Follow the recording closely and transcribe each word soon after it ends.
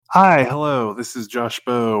Hi, hello. This is Josh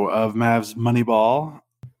Bowe of Mavs Moneyball.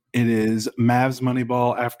 It is Mavs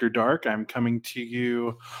Moneyball After Dark. I'm coming to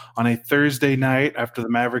you on a Thursday night after the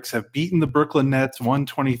Mavericks have beaten the Brooklyn Nets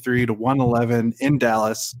 123 to 111 in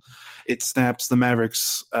Dallas. It snaps the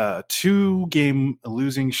Mavericks' two-game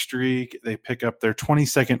losing streak. They pick up their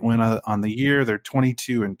 22nd win on the year. They're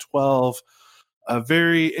 22-12. A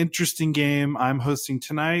very interesting game I'm hosting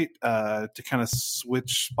tonight to kind of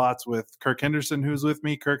switch spots with Kirk Henderson, who's with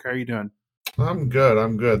me. Kirk, how are you doing? I'm good.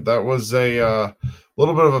 I'm good. That was a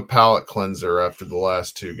little bit of a palate cleanser after the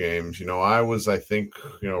last two games. I think,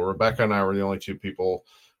 Rebecca and I were the only two people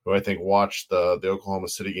who I think watched the Oklahoma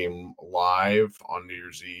City game live on New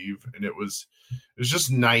Year's Eve, and it was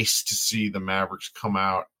just nice to see the Mavericks come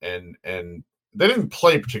out and they didn't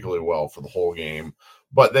play particularly well for the whole game,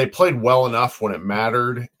 but they played well enough when it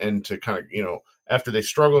mattered, and to kind of after they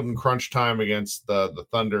struggled in crunch time against the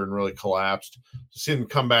Thunder and really collapsed, to see them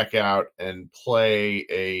come back out and play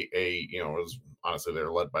it was honestly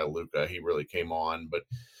they're led by Luka. He really came on, but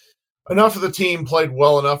enough of the team played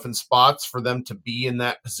well enough in spots for them to be in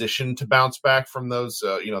that position to bounce back from those.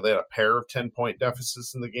 They had a pair of 10-point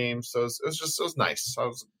deficits in the game, so it was nice. I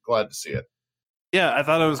was glad to see it. Yeah, I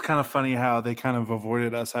thought it was kind of funny how they kind of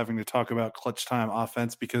avoided us having to talk about clutch time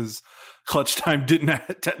offense because clutch time didn't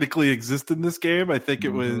technically exist in this game. I think it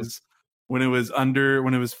was when it was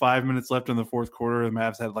 5 minutes left in the fourth quarter, the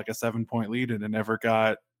Mavs had like a 7-point lead and it never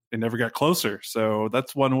got closer. So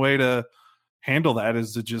that's one way to handle that,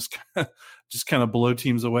 is to just kind of blow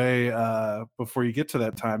teams away before you get to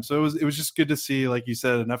that time. So it was just good to see, like you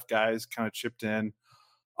said, enough guys kind of chipped in.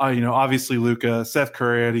 Obviously Luka, Seth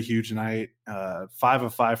Curry had a huge night, 5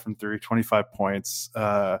 of 5 from three, 25 points.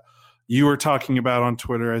 You were talking about on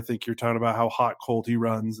Twitter, I think you're talking about how hot cold he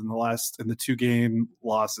runs in the 2-game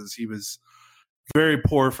losses. He was very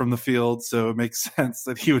poor from the field, so it makes sense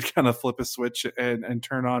that he would kind of flip a switch and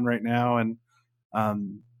turn on right now. And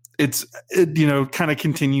it kind of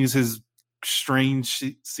continues his strange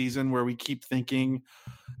season where we keep thinking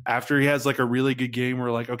after he has like a really good game, we're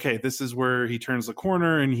like, okay, this is where he turns the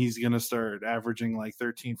corner and he's going to start averaging like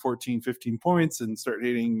 13, 14, 15 points and start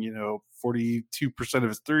hitting, 42% of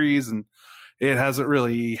his threes. And it hasn't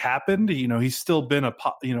really happened. He's still been a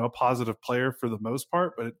positive player for the most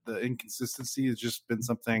part, but the inconsistency has just been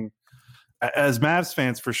something, as Mavs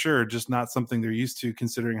fans for sure, just not something they're used to,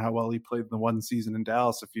 considering how well he played in the one season in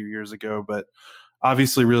Dallas a few years ago. But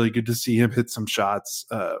obviously really good to see him hit some shots.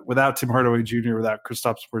 Without Tim Hardaway Jr., without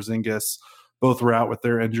Kristaps Porzingis, both were out with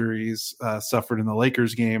their injuries suffered in the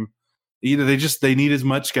Lakers game. They need as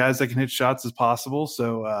much guys that can hit shots as possible.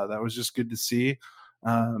 So that was just good to see.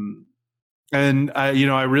 And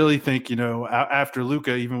I really think, after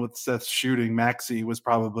Luka, even with Seth shooting, Maxey was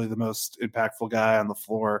probably the most impactful guy on the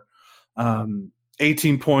floor.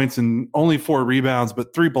 18 points and only 4 rebounds,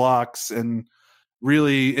 but 3 blocks, and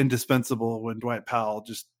really indispensable when Dwight Powell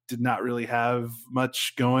just did not really have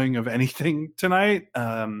much going of anything tonight.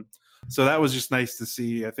 So that was just nice to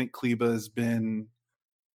see. I think Kleba has been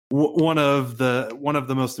one of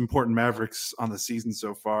the most important Mavericks on the season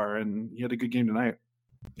so far, and he had a good game tonight.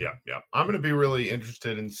 Yeah. I'm going to be really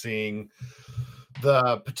interested in seeing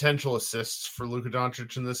the potential assists for Luka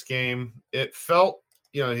Doncic in this game. It felt,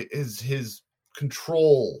 his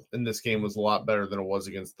control in this game was a lot better than it was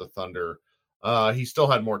against the Thunder. He still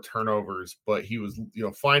had more turnovers, but he was,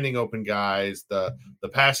 finding open guys. The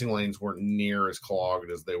passing lanes weren't near as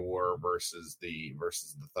clogged as they were versus the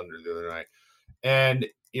Thunder the other night. And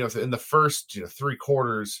in the first 3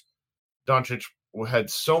 quarters, Doncic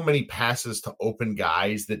had so many passes to open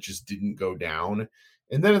guys that just didn't go down.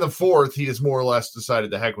 And then in the fourth, he just more or less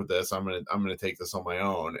decided, the heck with this. I'm gonna take this on my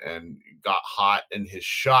own, and got hot. And his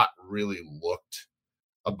shot really looked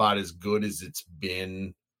about as good as it's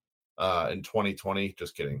been in 2020.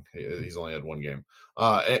 Just kidding. He's only had 1 game.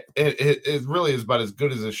 It really is about as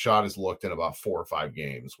good as his shot has looked in about 4 or 5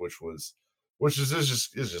 games, which is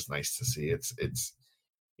just nice to see. It's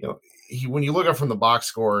when you look up from the box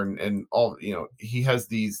score and all, he has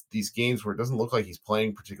these games where it doesn't look like he's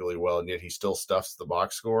playing particularly well, and yet he still stuffs the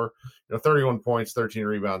box score. 31 points, 13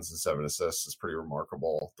 rebounds, and 7 assists is pretty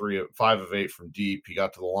remarkable. 5 of 8 from deep. He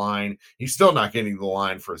got to the line. He's still not getting to the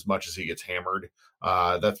line for as much as he gets hammered.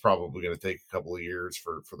 That's probably going to take a couple of years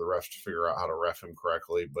for the refs to figure out how to ref him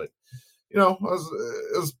correctly. But it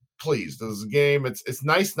was pleased. It was a game. It's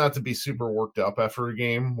nice not to be super worked up after a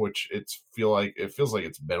game, which it feels like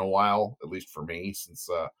it's been a while, at least for me, since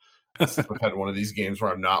I've had one of these games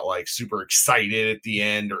where I'm not like super excited at the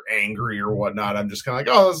end or angry or whatnot. I'm just kind of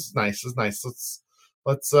like, oh, this is nice.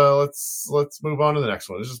 Let's move on to the next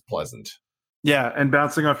one. It's just pleasant. Yeah, and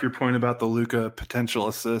bouncing off your point about the Luka potential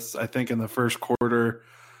assists, I think in the first quarter,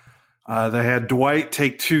 they had Dwight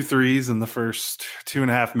take 2 threes in the first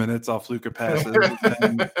 2.5 minutes off Luka passes.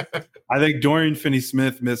 And I think Dorian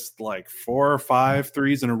Finney-Smith missed like 4 or 5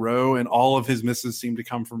 threes in a row, and all of his misses seemed to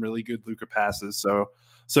come from really good Luka passes.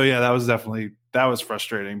 So yeah, that was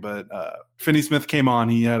frustrating. But Finney-Smith came on;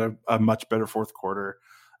 he had a much better fourth quarter.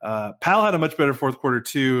 Powell had a much better fourth quarter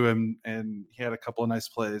too, and he had a couple of nice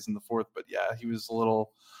plays in the fourth. But yeah, he was a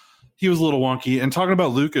little wonky. And talking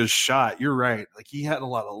about Luka's shot, you're right. Like he had a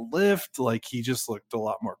lot of lift. Like he just looked a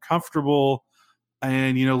lot more comfortable.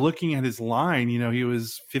 And looking at his line, he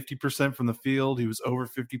was 50% from the field. He was over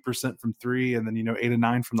 50% from three, and then 8 and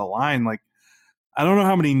 9 from the line. Like I don't know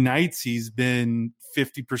how many nights he's been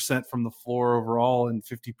 50% from the floor overall and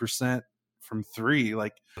 50% from three.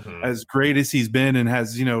 Like as great as he's been and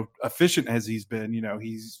as efficient as he's been,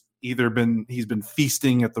 he's been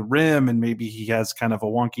feasting at the rim, and maybe he has kind of a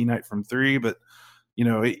wonky night from three, but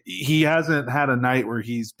he hasn't had a night where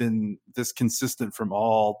he's been this consistent from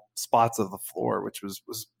all spots of the floor, which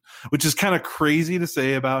is kind of crazy to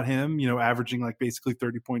say about him, averaging like basically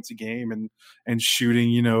 30 points a game and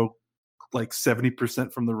shooting, like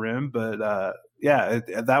 70% from the rim. But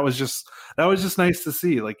that was just nice to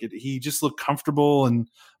see. Like he just looked comfortable, and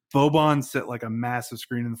Boban set like a massive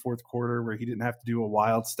screen in the fourth quarter where he didn't have to do a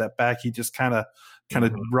wild step back. He just kind of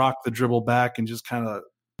rocked the dribble back and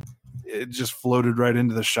it just floated right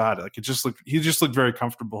into the shot. Like he just looked very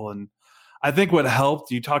comfortable. And I think what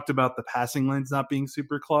helped, you talked about the passing lanes not being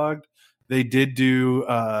super clogged. They did do,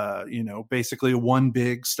 basically one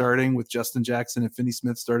big starting with Justin Jackson and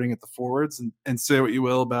Finney-Smith starting at the forwards, and say what you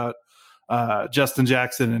will about Justin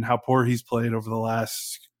Jackson and how poor he's played over the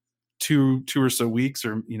last two or so weeks,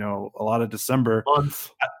 or a lot of December. Months.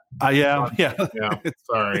 Yeah.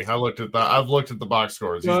 Sorry, I've looked at the box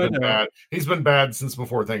scores. He's been bad. He's been bad since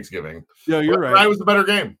before Thanksgiving. Yeah, you're right. It was a better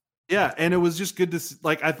game. Yeah, and it was just good to see.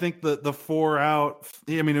 Like I think the 4 out.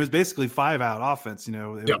 I mean, it was basically 5 out offense.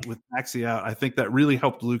 With Maxey out, I think that really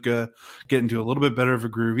helped Luka get into a little bit better of a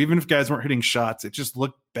groove. Even if guys weren't hitting shots, it just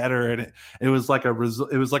looked better, and it was like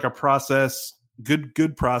a process.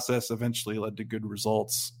 Good process eventually led to good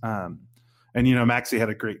results. And Maxey had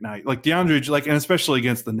a great night. Like DeAndre, and especially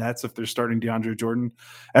against the Nets, if they're starting DeAndre Jordan,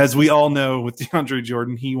 as we all know, with DeAndre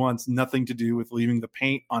Jordan, he wants nothing to do with leaving the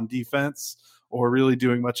paint on defense or really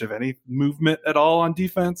doing much of any movement at all on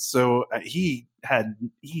defense. So he had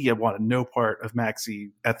wanted no part of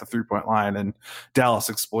Maxey at the 3-point line, and Dallas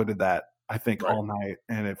exploited that, I think, all night.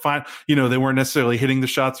 And it they weren't necessarily hitting the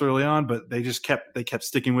shots early on, but they just kept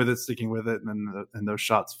sticking with it, and then those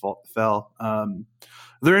shots fell.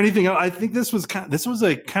 Is there anything else? I think this was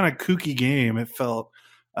a kind of kooky game. It felt.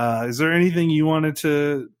 Is there anything you wanted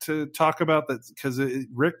to talk about that? Because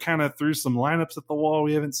Rick kind of threw some lineups at the wall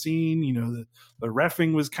we haven't seen. The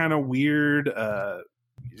reffing was kind of weird.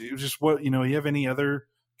 It was just you have any other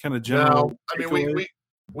kind of general? No, I mean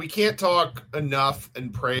we can't talk enough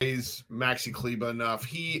and praise Maxi Kleber enough.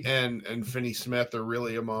 He and Finney-Smith are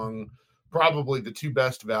really among probably the 2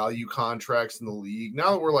 best value contracts in the league.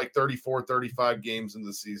 Now that we're like 34, 35 games in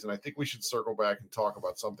the season, I think we should circle back and talk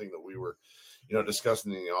about something that we were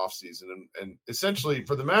discussing in the offseason. And essentially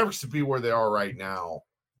for the Mavericks to be where they are right now,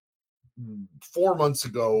 4 months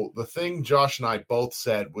ago, the thing Josh and I both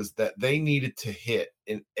said was that they needed to hit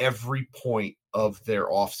in every point of their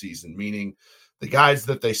offseason, meaning the guys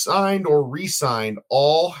that they signed or re-signed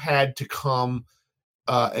all had to come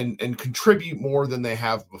and contribute more than they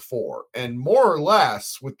have before. And more or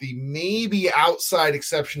less, with the maybe outside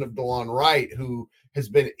exception of DeLon Wright, who has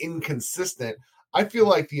been inconsistent, I feel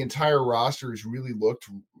like the entire roster has really looked,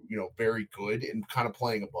 very good and kind of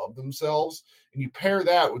playing above themselves. And you pair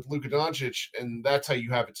that with Luka Doncic, and that's how you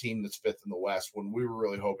have a team that's 5th in the West, when we were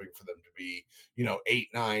really hoping for them to be, 8,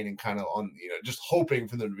 9, and kind of on, just hoping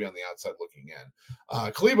for them to be on the outside looking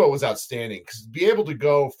in. Kleber was outstanding, because to be able to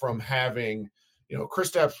go from having,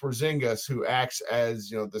 Kristaps Porzingis, who acts as,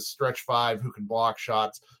 the stretch 5 who can block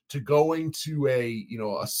shots, to going to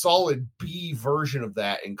a solid B version of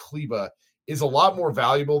that in Kleber is a lot more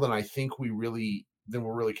valuable than I think we're really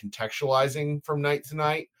contextualizing from night to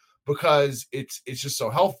night, because it's just so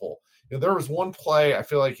helpful. There was one play, I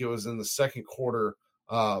feel like it was in the second quarter,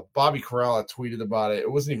 Bobby Karalla tweeted about it.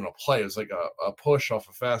 It wasn't even a play. It was like a push off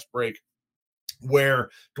a fast break, where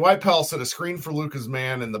Dwight Powell set a screen for Luka's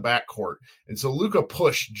man in the backcourt. And so Luka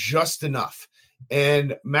pushed just enough.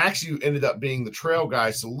 And Maxey ended up being the trail guy.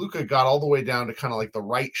 So Luka got all the way down to kind of like the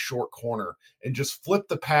right short corner and just flipped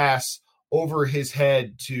the pass over his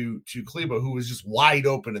head to Kleber, who was just wide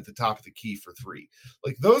open at the top of the key for three.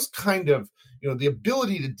 Like those kind of, the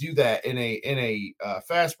ability to do that in a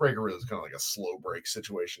fast break, or really kind of like a slow break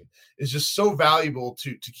situation, is just so valuable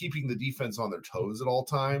to keeping the defense on their toes at all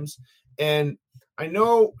times. And I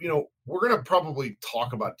know, we're going to probably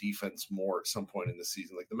talk about defense more at some point in the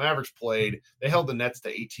season. Like the Mavericks they held the Nets to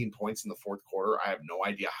 18 points in the fourth quarter. I have no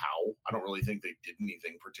idea how. I don't really think they did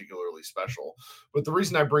anything particularly special. But the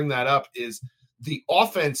reason I bring that up is the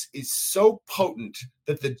offense is so potent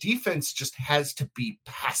that the defense just has to be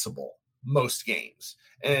passable most games.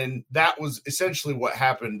 And that was essentially what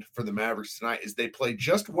happened for the Mavericks tonight, is they played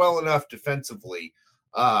just well enough defensively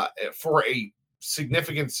for a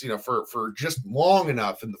significance, for just long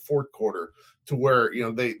enough in the fourth quarter to where,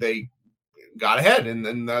 they got ahead.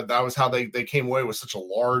 And that was how they came away with such a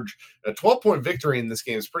large 12-point victory in this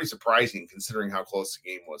game. Is pretty surprising considering how close the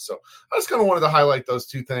game was. So I just kind of wanted to highlight those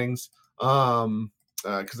two things.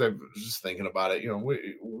 Because I was just thinking about it,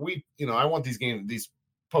 we I want these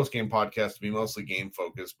post-game podcasts to be mostly game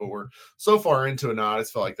focused, but we're so far into it now. I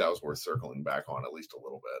just felt like that was worth circling back on at least a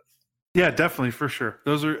little bit. Yeah, definitely, for sure.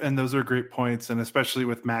 Those are great points, and especially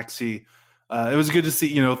with Maxey, it was good to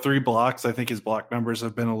see 3 blocks. I think his block numbers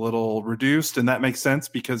have been a little reduced, and that makes sense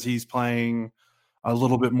because he's playing a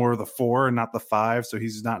little bit more of the 4 and not the 5, so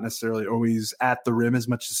he's not necessarily always at the rim as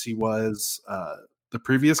much as he was the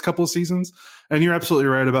previous couple of seasons. And you're absolutely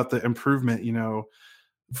right about the improvement.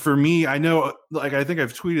 For me, I know, I think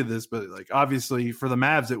I've tweeted this, but obviously for the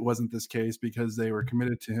Mavs, it wasn't this case because they were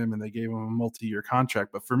committed to him and they gave him a multi-year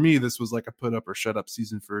contract. But for me, this was like a put up or shut up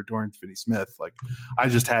season for Dorian Finney-Smith. I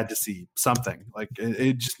just had to see something.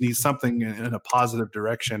 It just needs something in a positive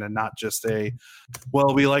direction and not just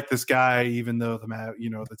we like this guy, even though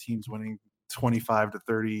the team's winning 25 to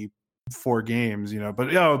 34 games,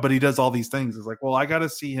 but he does all these things. It's I got to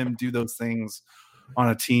see him do those things on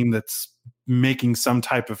a team that's making some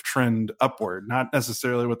type of trend upward, not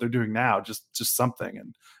necessarily what they're doing now, just something.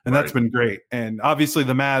 And right. That's been great. And obviously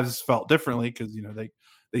the Mavs felt differently because,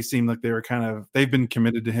 they seemed like they were they've been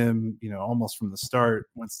committed to him, almost from the start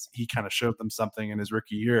once he kind of showed them something in his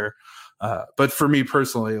rookie year. But for me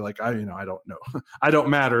personally, I don't know, I don't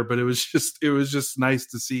matter, but it was just nice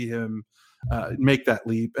to see him make that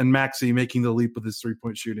leap, and Maxey making the leap with his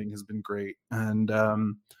 3-point shooting has been great. And,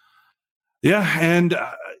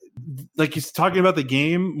 he's talking about the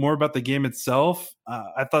game, more about the game itself.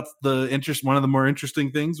 I thought one of the more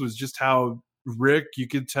interesting things was just how Rick, you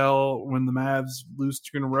could tell when the Mavs lose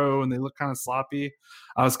 2 in a row and they look kind of sloppy.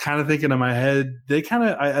 I was kind of thinking in my head,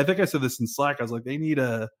 I think I said this in Slack. I was like, they need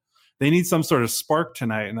some sort of spark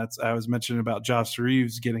tonight. And I was mentioning about Josh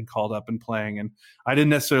Reeves getting called up and playing. And I didn't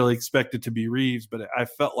necessarily expect it to be Reeves, but I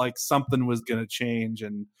felt like something was going to change.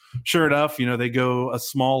 And sure enough, they go a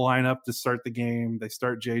small lineup to start the game. They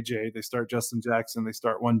start JJ, they start Justin Jackson, they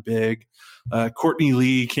start one big. Courtney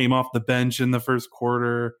Lee came off the bench in the first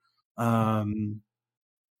quarter. Boban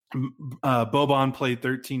played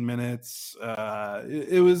 13 minutes.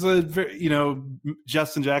 It was a very,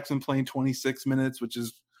 Justin Jackson playing 26 minutes, which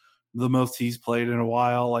is the most he's played in a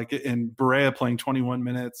while. And Barea playing 21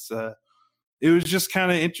 minutes. It was just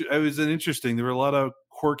kind of it was interesting. There were a lot of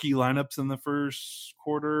quirky lineups in the first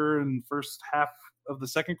quarter and first half of the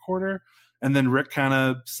second quarter, and then Rick kind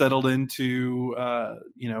of settled into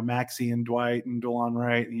Maxey and Dwight and Delon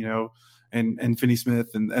Wright, and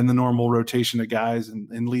Finney-Smith and the normal rotation of guys,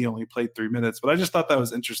 and Lee only played 3 minutes. But I just thought that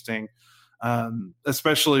was interesting,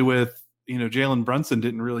 especially with Jalen Brunson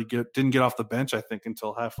didn't get off the bench, I think,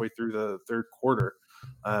 until halfway through the third quarter,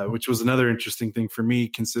 which was another interesting thing for me,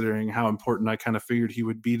 considering how important I kind of figured he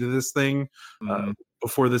would be to this thing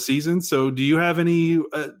before the season. So do you have any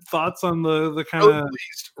thoughts on the kind of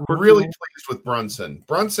really pleased with Brunson?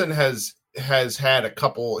 Brunson has had a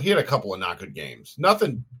couple of not good games,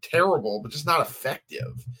 nothing terrible, but just not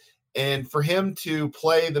effective. And for him to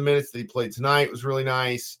play the minutes that he played tonight was really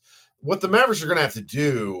nice. What the Mavericks are going to have to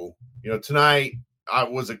do, tonight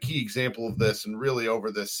was a key example of this, and really over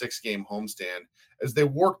this 6-game homestand, as they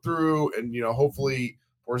work through, and hopefully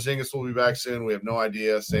Porzingis will be back soon. We have no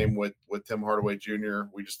idea. Same with Tim Hardaway Jr.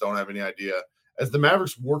 We just don't have any idea. As the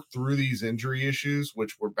Mavericks work through these injury issues,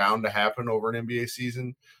 which were bound to happen over an NBA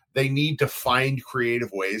season, they need to find creative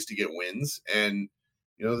ways to get wins. And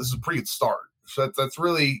this is a pretty good start. So that's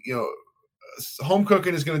really home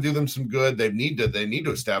cooking is going to do them some good. They need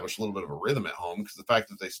to establish a little bit of a rhythm at home, because the fact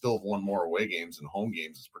that they still have won more away games than home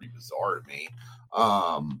games is pretty bizarre to me.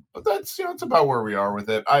 But that's it's about where we are with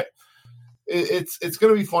it. It's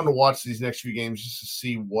going to be fun to watch these next few games just to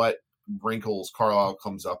see what wrinkles Carlisle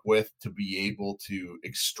comes up with to be able to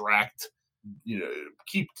extract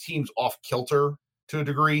keep teams off kilter to a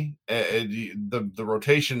degree. The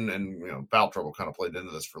rotation and foul trouble kind of played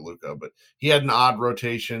into this for Luka, but he had an odd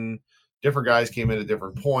rotation. Different guys came in at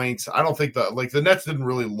different points. I don't think the Nets didn't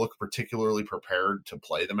really look particularly prepared to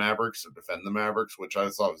play the Mavericks or defend the Mavericks, which I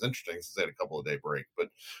thought was interesting since they had a couple of day break. But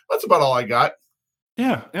that's about all I got.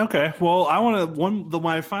 Yeah. Okay. Well, I want to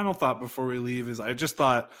my final thought before we leave is I just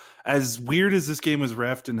thought, as weird as this game was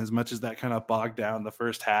reffed and as much as that kind of bogged down the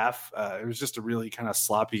first half, it was just a really kind of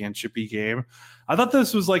sloppy and chippy game. I thought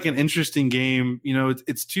this was like an interesting game.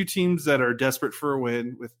 It's two teams that are desperate for a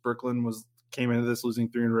win. With Brooklyn came into this losing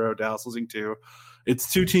 3 in a row, Dallas losing 2.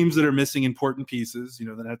 It's two teams that are missing important pieces.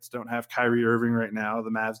 The Nets don't have Kyrie Irving right now. The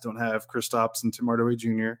Mavs don't have Kristaps and Tim Hardaway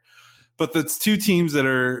Jr. But it's two teams that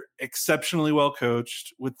are exceptionally well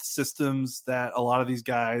coached with systems that a lot of these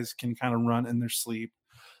guys can kind of run in their sleep,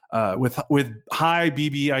 with high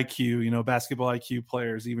BBIQ, basketball IQ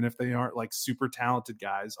players, even if they aren't like super talented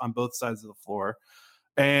guys on both sides of the floor.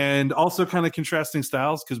 And also kind of contrasting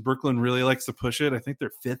styles because Brooklyn really likes to push it. I think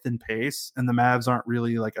they're 5th in pace, and the Mavs aren't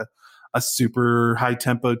really like a super high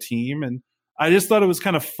tempo team. And I just thought it was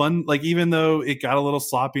kind of fun. Like, even though it got a little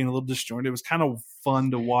sloppy and a little disjointed, it was kind of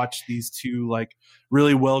fun to watch these two like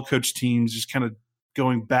really well coached teams just kind of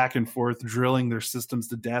going back and forth, drilling their systems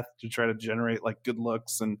to death to try to generate like good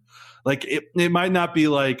looks. And like it might not be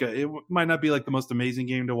like the most amazing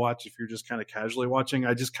game to watch if you're just kind of casually watching.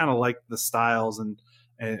 I just kind of like the styles and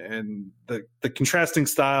the contrasting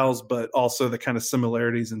styles, but also the kind of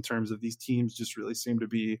similarities in terms of these teams just really seem to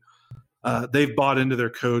be they've bought into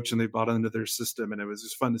their coach and they've bought into their system. And it was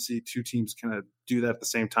just fun to see two teams kind of do that at the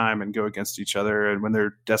same time and go against each other and when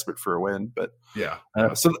they're desperate for a win. But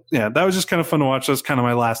that was just kind of fun to watch. That was kind of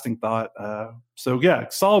my lasting thought.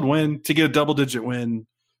 Solid win. To get a double-digit win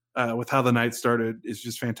with how the night started is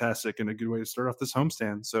just fantastic and a good way to start off this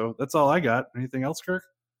homestand. So that's all I got. Anything else, Kirk?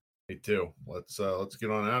 Me too. Let's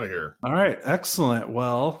get on out of here. All right. Excellent.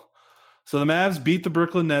 Well, so the Mavs beat the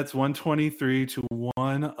Brooklyn Nets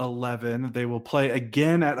 123-111. They will play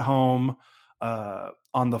again at home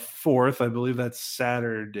on the 4th. I believe that's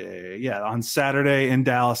Saturday. Yeah, on Saturday in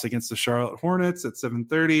Dallas against the Charlotte Hornets at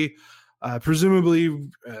 7:30. Presumably,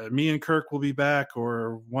 me and Kirk will be back,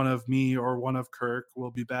 or one of me or one of Kirk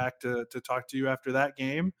will be back to talk to you after that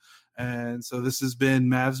game. And so this has been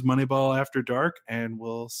Mavs Moneyball After Dark, and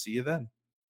we'll see you then.